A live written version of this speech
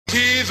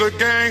he's a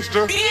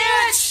gangster.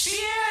 Bitch!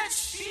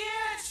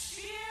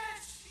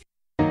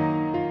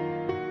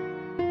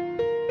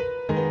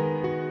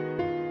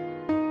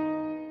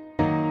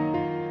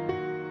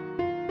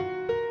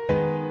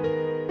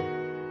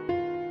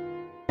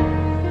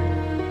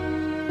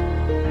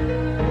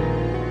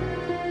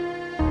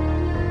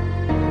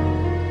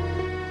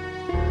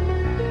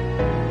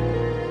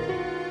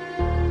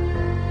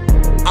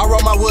 I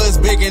roll my woods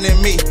bigger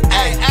than me,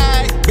 ayy,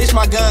 ayy. Bitch,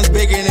 my gun's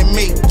bigger than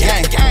me,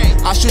 gang, gang.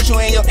 I shoot you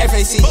in your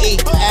FACE, ayy.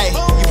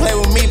 You play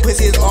with me,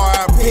 pussy is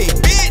RIP,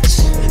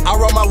 bitch. I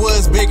roll my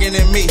woods bigger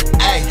than me,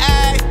 ayy,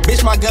 ayy.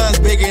 Bitch, my gun's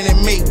bigger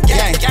than me,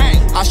 gang, gang.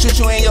 I shoot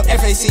you in your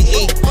FACE,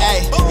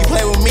 ayy. You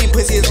play with me,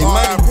 pussy is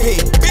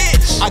RIP,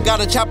 bitch. I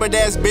got a chopper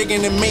that's bigger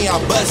than me, I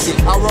bust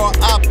it. I roll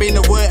up in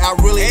the wood, I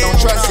really don't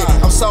trust it.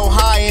 I'm so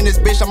high in this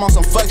bitch, I'm on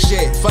some fuck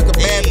shit. Fuck a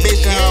bad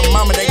bitch and her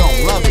mama, they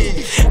gon' love it.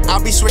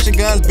 I be switching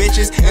guns,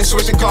 bitches, and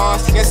switching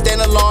cars. Can't stand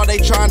the law, they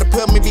trying to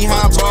put me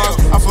behind bars.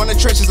 I'm from the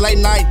trenches, late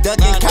night,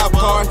 ducking cop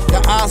cars.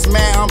 The odds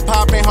man, I'm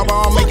popping, hope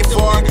I don't make it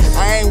far.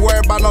 I ain't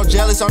worried about no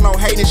jealous or no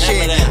hating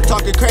shit.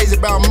 Talking crazy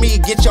about me,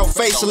 get your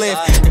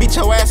facelift. Beat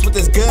your ass with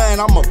this gun,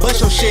 I'ma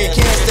bust your shit.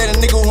 Can't stand a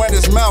nigga who run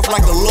his mouth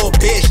like a little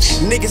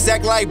bitch. Niggas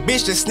act like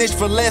bitch that snitch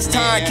for less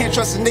time. Can't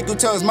trust a nigga who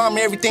tell his mama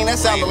everything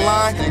that's out of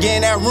line. Get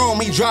in that room,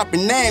 he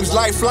dropping names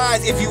like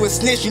flies. If you a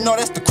snitch, you know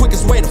that's the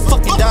quickest way to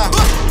fucking die.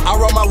 I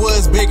roll my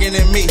woods bigger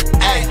than me,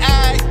 ayy,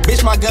 ayy.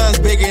 Bitch, my gun's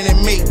bigger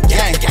than me,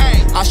 gang,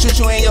 gang. I shoot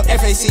you in your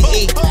FACE,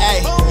 ayy.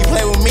 You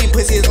play with me,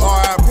 pussy is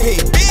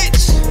RIP,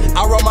 bitch.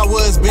 I roll my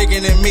woods bigger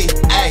than me,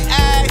 ayy,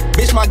 ayy.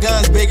 Bitch, my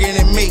gun's bigger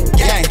than me,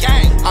 gang,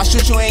 gang. I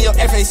shoot you in your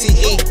FACE,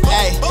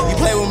 ayy. You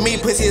play with me,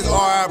 pussy is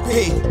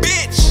RIP,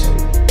 bitch.